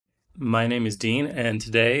my name is Dean, and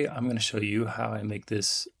today I'm going to show you how I make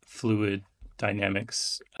this fluid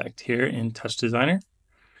dynamics effect here in TouchDesigner.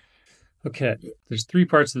 Okay, there's three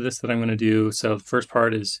parts of this that I'm going to do. So the first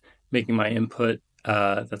part is making my input.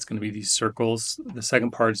 That's going to be these circles. The second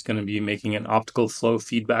part is going to be making an optical flow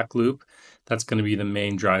feedback loop. That's going to be the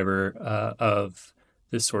main driver of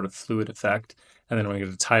this sort of fluid effect. And then I'm going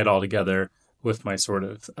to tie it all together with my sort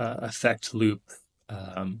of effect loop,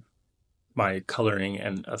 my coloring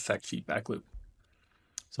and effect feedback loop.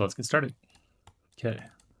 So let's get started. Okay,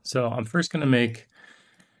 so I'm first going to make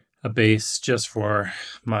a base just for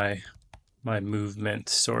my movement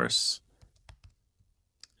source.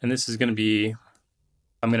 And this is going to be,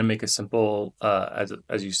 I'm going to make a simple,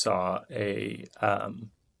 as you saw, I'm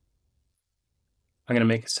going to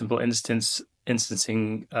make a simple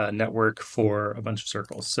instancing network for a bunch of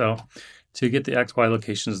circles. So to get the XY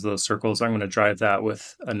locations of those circles, I'm going to drive that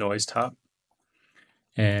with a noise top.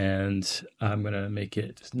 And I'm going to make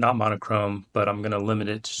it not monochrome, but I'm going to limit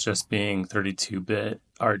it to just being 32-bit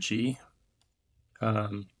RG.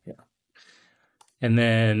 Yeah. And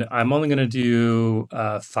then I'm only going to do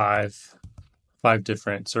five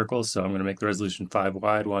different circles. So I'm going to make the resolution 5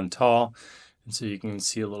 wide, 1 tall. And so you can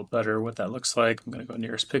see a little better what that looks like. I'm going to go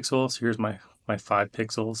nearest pixel. So here's my 5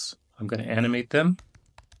 pixels. I'm going to animate them.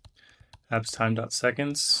 Abs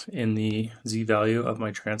time.seconds in the Z value of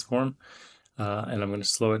my transform. And I'm going to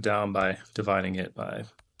slow it down by dividing it by,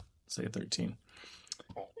 say, 13.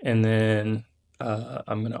 And then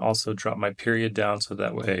I'm going to also drop my period down so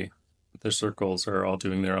that way the circles are all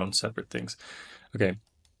doing their own separate things. Okay,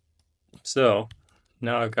 so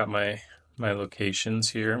now I've got my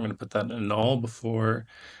locations here. I'm going to put that in null before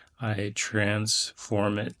I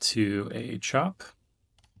transform it to a chop.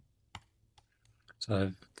 So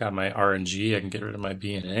I've got my RNG. I can get rid of my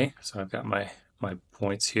B and A. So I've got my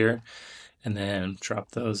points here. And then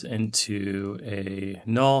drop those into a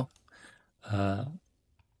null.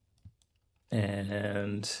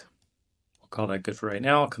 And we'll call that good for right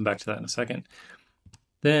now. I'll come back to that in a second.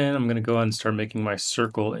 Then I'm going to go ahead and start making my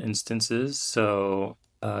circle instances. So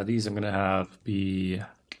these I'm going to have be,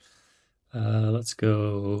 let's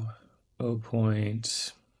go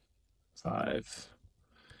 0.5.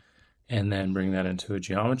 And then bring that into a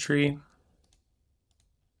geometry.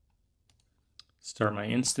 Start my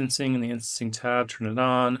instancing in the instancing tab, turn it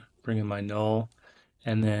on, bring in my null,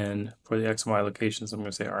 and then for the X and Y locations, I'm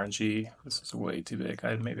going to say RNG. This is way too big.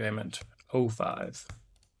 Maybe I meant 0.5.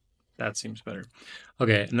 That seems better.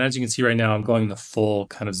 Okay, and as you can see right now, I'm going the full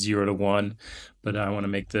kind of 0 to 1, but I want to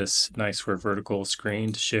make this nice for a vertical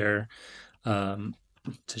screen to share on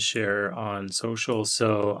social.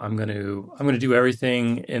 So I'm going to do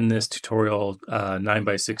everything in this tutorial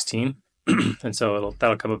 9:16. And so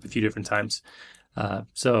that'll come up a few different times.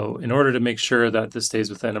 So in order to make sure that this stays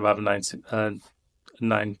within about a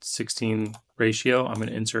 9:16 ratio, I'm going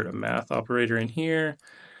to insert a math operator in here.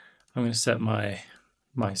 I'm going to set my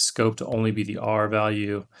scope to only be the R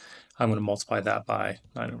value. I'm going to multiply that by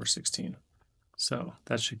 9/16. So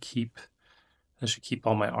that should keep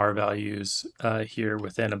all my R values here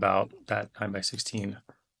within about that 9:16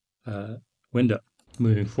 window.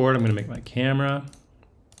 Moving forward, I'm going to make my camera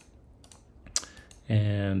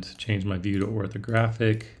and change my view to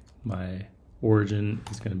orthographic. My origin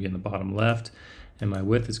is going to be in the bottom left, and my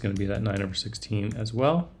width is going to be that 9/16 as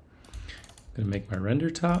well. I'm going to make my render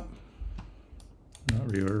top, not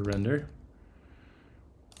reorder render,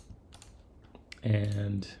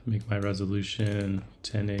 and make my resolution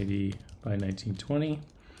 1080 by 1920. I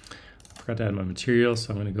forgot to add my material,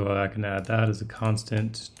 so I'm going to go back and add that as a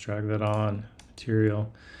constant, drag that on,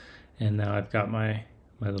 material, and now I've got my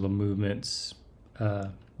little movements,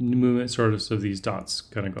 sort of these dots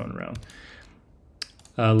kind of going around.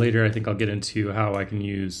 Later, I think I'll get into how I can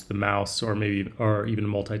use the mouse or even a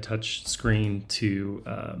multi-touch screen to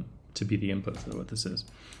be the input for what this is.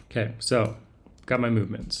 Okay, so got my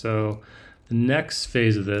movement. So the next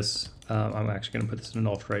phase of this, I'm actually going to put this in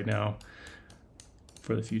null for right now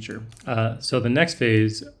for the future. So the next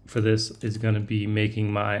phase for this is going to be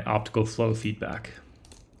making my optical flow feedback.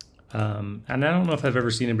 And I don't know if I've ever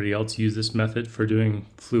seen anybody else use this method for doing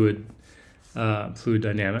fluid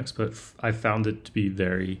dynamics, but I found it to be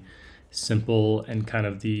very simple and kind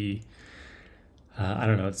of I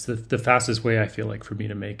don't know, it's the fastest way I feel like for me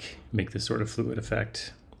to make this sort of fluid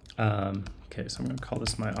effect. Okay, so I'm going to call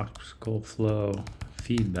this my optical flow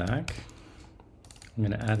feedback. I'm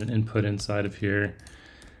going to add an input inside of here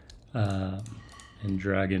and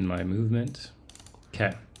drag in my movement.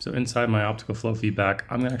 Okay, so inside my optical flow feedback,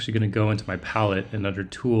 I'm actually going to go into my palette, and under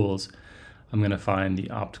tools, I'm going to find the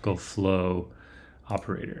optical flow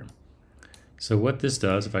operator. So what this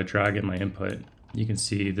does, if I drag in my input, you can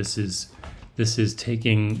see this is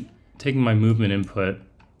taking my movement input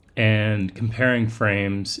and comparing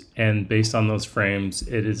frames, and based on those frames,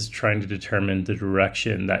 it is trying to determine the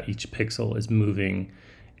direction that each pixel is moving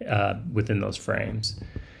within those frames.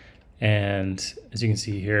 And as you can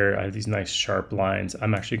see here, I have these nice sharp lines.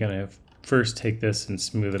 I'm actually going to first take this and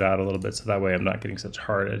smooth it out a little bit, so that way I'm not getting such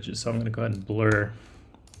hard edges. So I'm going to go ahead and blur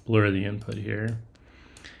the input here.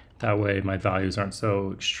 That way my values aren't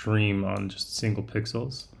so extreme on just single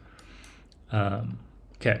pixels.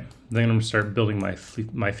 Okay, then I'm going to start building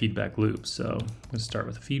my feedback loop. So I'm going to start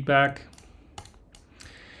with the feedback.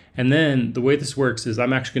 And then the way this works is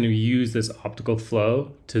I'm actually going to use this optical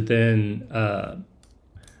flow to then I'm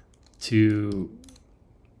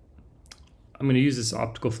going to use this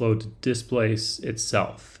optical flow to displace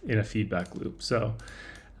itself in a feedback loop. So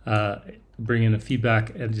bring in a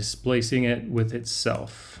feedback and displacing it with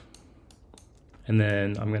itself. And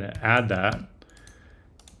then I'm going to add that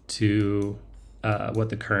to what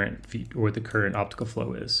the current optical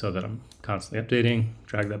flow is, so that I'm constantly updating,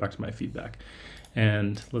 drag that back to my feedback.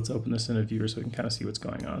 And let's open this in a viewer so we can kind of see what's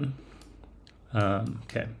going on.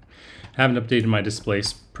 Okay, I haven't updated my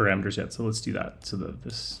displace parameters yet, so let's do that so that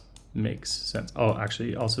this makes sense. Oh,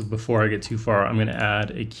 actually, also before I get too far, I'm going to add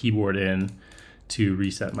a keyboard in to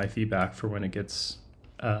reset my feedback for when it gets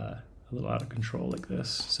a little out of control like this.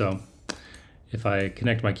 So if I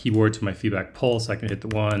connect my keyboard to my feedback pulse, I can hit the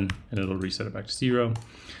 1 and it'll reset it back to 0.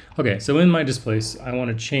 Okay, so in my displace, I want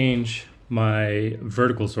to change my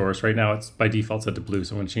vertical source. Right now it's by default set to blue,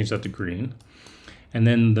 so I'm going to change that to green. And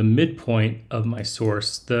then the midpoint of my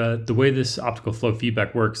source, the way this optical flow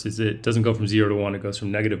feedback works is it doesn't go from 0 to 1, it goes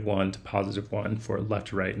from -1 to +1 for left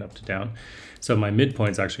to right and up to down. So my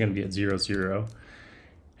midpoint is actually going to be at 0, 0.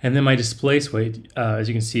 And then my displace weight, as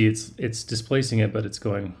you can see, it's displacing it, but it's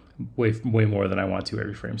going way more than I want to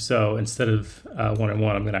every frame. So instead of 1 and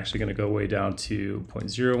 1, I'm actually going to go way down to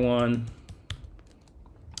 0.01.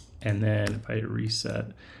 And then if I reset,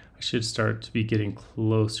 I should start to be getting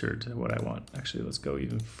closer to what I want. Actually, let's go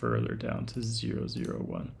even further down to 0, 0,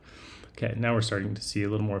 1. Okay, now we're starting to see a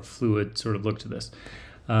little more fluid sort of look to this.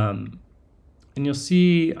 And you'll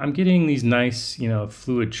see I'm getting these nice,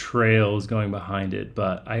 fluid trails going behind it,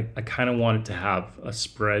 but I kind of want it to have a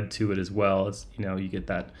spread to it as well. As you get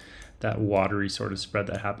that watery sort of spread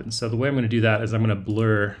that happens. So the way I'm going to do that is I'm going to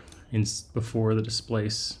blur in before the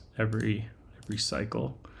displace every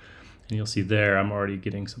cycle. And you'll see there I'm already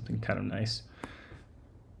getting something kind of nice.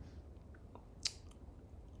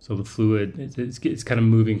 So the fluid, it's kind of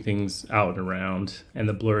moving things out and around, and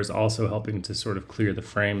the blur is also helping to sort of clear the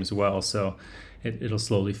frame as well. So it'll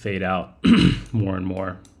slowly fade out more and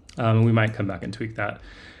more. We might come back and tweak that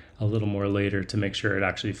a little more later to make sure it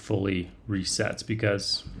actually fully resets,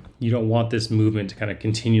 because you don't want this movement to kind of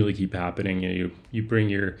continually keep happening. You bring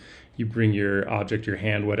your object, your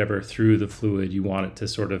hand, whatever, through the fluid. You want it to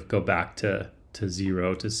sort of go back to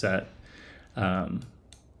 0 to set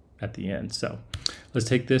at the end. So let's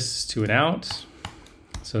take this to an out.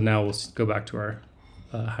 So now we'll go back to our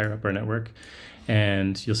higher up our network,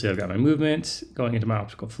 and you'll see I've got my movement going into my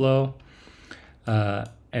optical flow.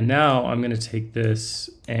 And now I'm going to take this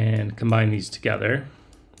and combine these together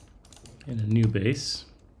in a new base.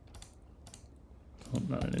 Oh,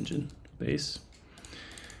 not an engine, base.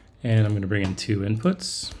 And I'm going to bring in 2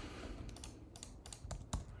 inputs.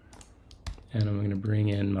 And I'm going to bring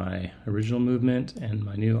in my original movement and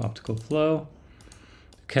my new optical flow.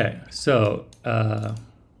 Okay, so let's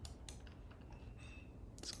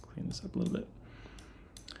clean this up a little bit.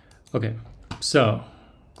 Okay, so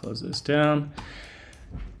close this down.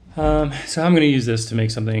 So I'm going to use this to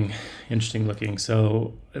make something interesting looking.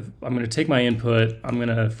 So I'm going to take my input, I'm going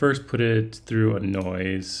to first put it through a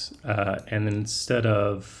noise, and then instead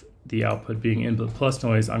of the output being input plus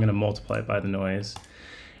noise, I'm going to multiply it by the noise.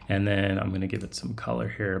 And then I'm going to give it some color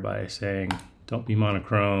here by saying don't be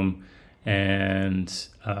monochrome, and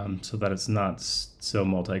so that it's not so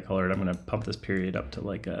multicolored, I'm going to pump this period up to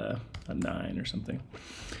like a 9 or something.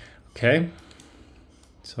 Okay,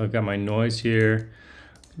 so I've got my noise here.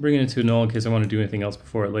 Bring it into a null in case I want to do anything else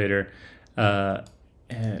before it later. And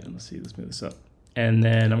let's see, let's move this up. And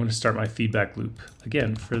then I'm going to start my feedback loop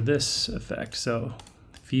again for this effect. So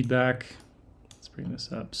feedback, let's bring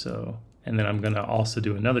this up. So, and then I'm going to also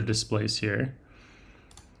do another displace here.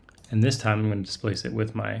 And this time I'm going to displace it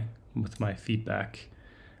with my feedback,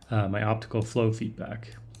 my optical flow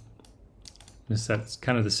feedback. That's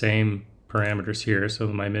kind of the same parameters here. So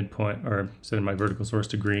my midpoint, or set my vertical source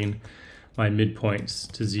to green, my midpoints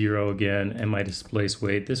to 0 again, and my displace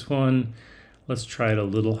weight. This one, Let's try it a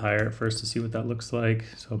little higher at first to see what that looks like.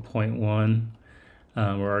 So 0.1.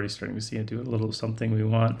 We're already starting to see it do a little something we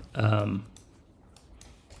want.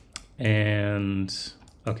 And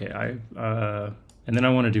okay, and then I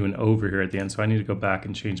want to do an over here at the end. So I need to go back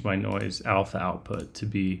and change my noise alpha output to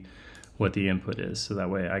be what the input is. So that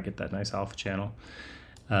way I get that nice alpha channel.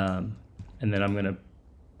 And then I'm gonna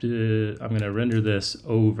render this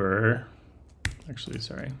over, actually,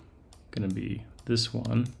 sorry, gonna be this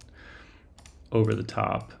one over the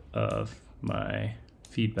top of my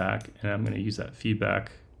feedback, and I'm going to use that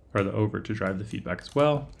feedback or the over to drive the feedback as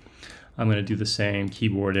well. I'm going to do the same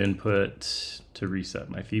keyboard input to reset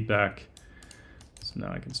my feedback. So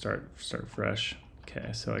now I can start fresh.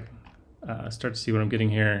 Okay, so I can start to see what I'm getting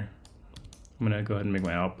here. I'm going to go ahead and make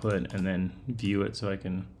my output and then view it so I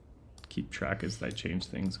can keep track as I change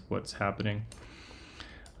things, what's happening.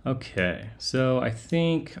 Okay, so I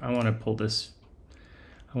think I want to pull this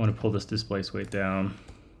displace weight down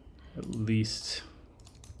at least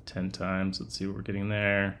 10 times. Let's see what we're getting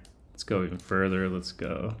there. Let's go even further. Let's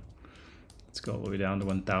go all the way down to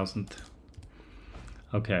 1,000th.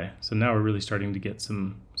 Okay, so now we're really starting to get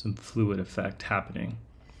some fluid effect happening.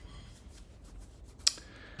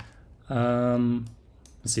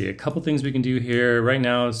 Let's see, a couple things we can do here. Right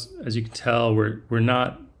now, as you can tell, we're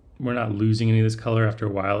not losing any of this color. After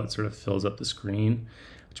a while, it sort of fills up the screen,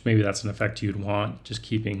 which maybe that's an effect you'd want, just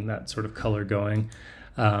keeping that sort of color going.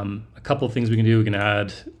 A couple of things we can do. We can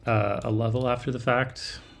add a level after the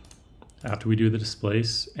fact, after we do the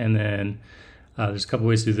displace. And then there's a couple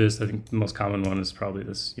ways to do this. I think the most common one is probably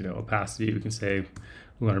this, opacity. We can say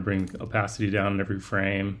we want to bring opacity down in every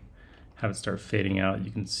frame, have it start fading out.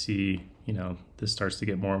 You can see, this starts to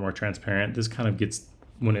get more and more transparent. This kind of gets,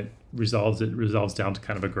 when it resolves down to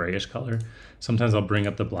kind of a grayish color. Sometimes I'll bring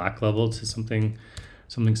up the black level to something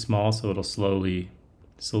small, so it'll slowly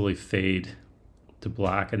fade to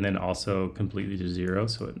black and then also completely to zero,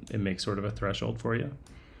 so it makes sort of a threshold for you.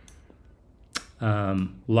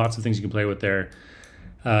 Lots of things you can play with there.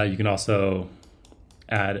 You can also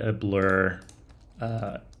add a blur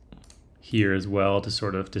here as well to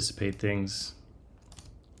sort of dissipate things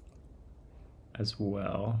as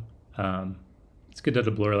well. It's good to have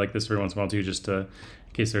a blur like this every once in a while too, just in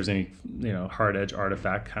case there's any hard edge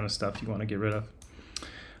artifact kind of stuff you want to get rid of.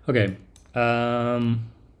 Okay.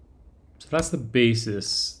 So that's the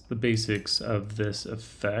basics of this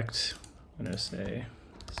effect. I'm going to say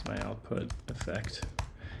this is my output effect.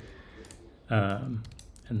 And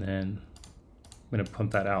then I'm going to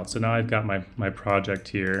pump that out. So now I've got my project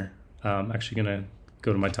here. I'm actually going to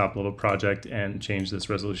go to my top level project and change this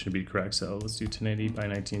resolution to be correct. So let's do 1080 by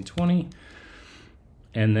 1920.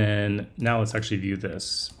 And then now let's actually view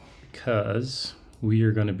this, because we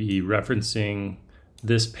are going to be referencing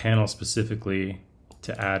this panel specifically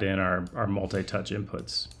to add in our multi-touch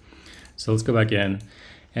inputs. So let's go back in,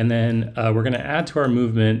 and then we're going to add to our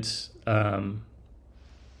movement.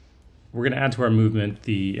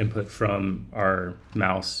 The input from our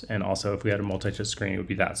mouse, and also if we had a multi-touch screen, it would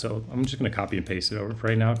be that. So I'm just going to copy and paste it over for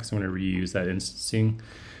right now, because I'm going to reuse that instancing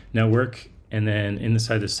network. And then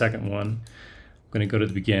inside the second one, I'm going to go to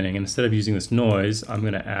the beginning. And instead of using this noise, I'm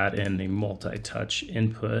going to add in the multi-touch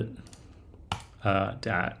input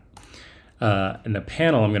DAT. And the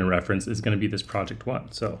panel I'm going to reference is going to be this project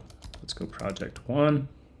 1. So let's go project 1.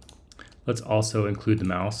 Let's also include the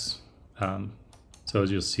mouse. So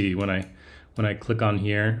as you'll see, when I click on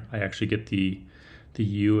here, I actually get the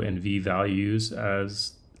U and V values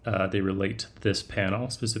as they relate to this panel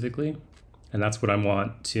specifically. And that's what I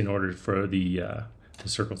want in order for the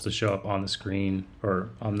circles to show up on the screen or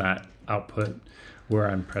on that output where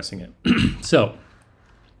I'm pressing it. So,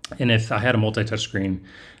 and if I had a multi-touch screen,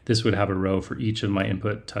 this would have a row for each of my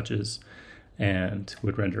input touches and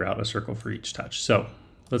would render out a circle for each touch. So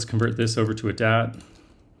let's convert this over to a DAT.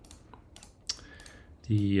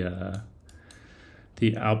 The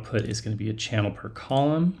output is going to be a channel per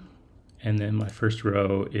column, and then my first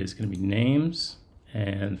row is going to be names,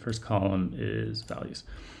 and first column is values.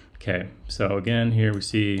 Okay, so again, here we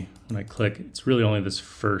see when I click, it's really only this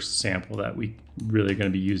first sample that we really are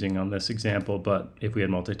going to be using on this example, but if we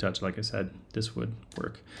had multi-touch, like I said, this would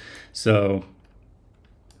work. So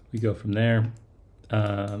we go from there,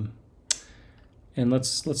 and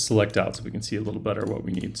let's select out so we can see a little better what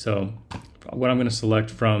we need. So what I'm going to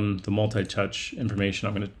select from the multi-touch information,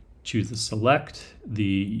 I'm going to choose the select, the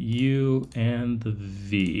U, and the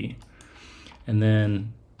V. And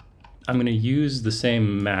then I'm going to use the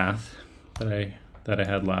same math that I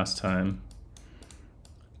had last time,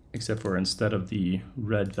 except for instead of the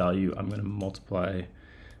red value, I'm going to multiply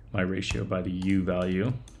my ratio by the U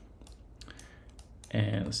value.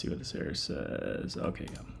 And let's see what this error says. Okay,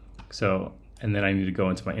 yeah. So, and then I need to go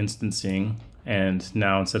into my instancing, and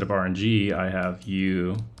now instead of RNG, I have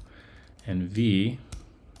U and V,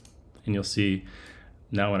 and you'll see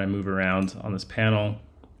now when I move around on this panel,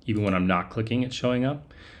 even when I'm not clicking, it's showing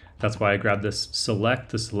up. That's why I grabbed this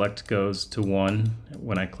select. The select goes to 1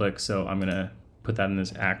 when I click, so I'm gonna put that in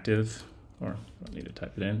as active, or I don't need to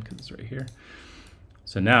type it in because it's right here.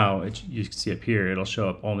 So now you can see up here, it'll show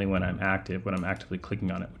up only when I'm active, when I'm actively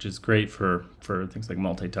clicking on it, which is great for things like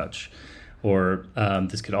multi-touch. Or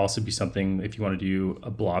this could also be something if you want to do a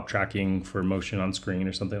blob tracking for motion on screen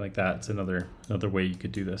or something like that. It's another way you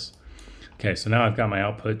could do this. Okay, so now I've got my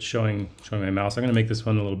output showing my mouse. I'm going to make this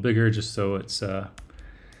one a little bigger just so it's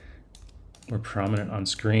more prominent on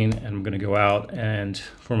screen. And I'm going to go out, and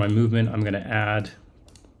for my movement, I'm going to add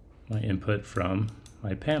my input from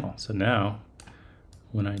my panel. So now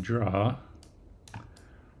when I draw,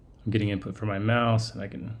 I'm getting input from my mouse, and I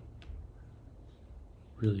can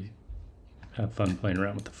really have fun playing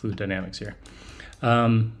around with the fluid dynamics here.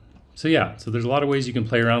 So yeah, so there's a lot of ways you can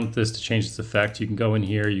play around with this to change its effect. You can go in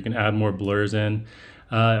here, you can add more blurs in.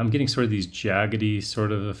 I'm getting sort of these jaggedy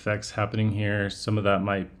sort of effects happening here. Some of that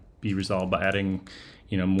might be resolved by adding,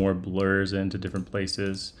 more blurs into different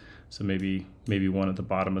places. So maybe one at the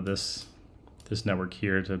bottom of this network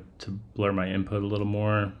here to blur my input a little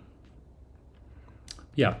more.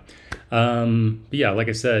 Yeah, but yeah, like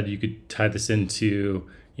I said, you could tie this into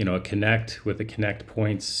a connect with the connect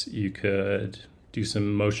points. You could do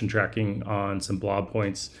some motion tracking on some blob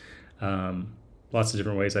points. Lots of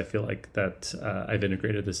different ways I feel like that I've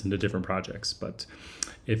integrated this into different projects. But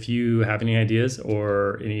if you have any ideas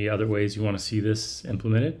or any other ways you want to see this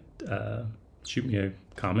implemented, shoot me a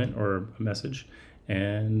comment or a message,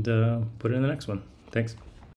 and put it in the next one. Thanks.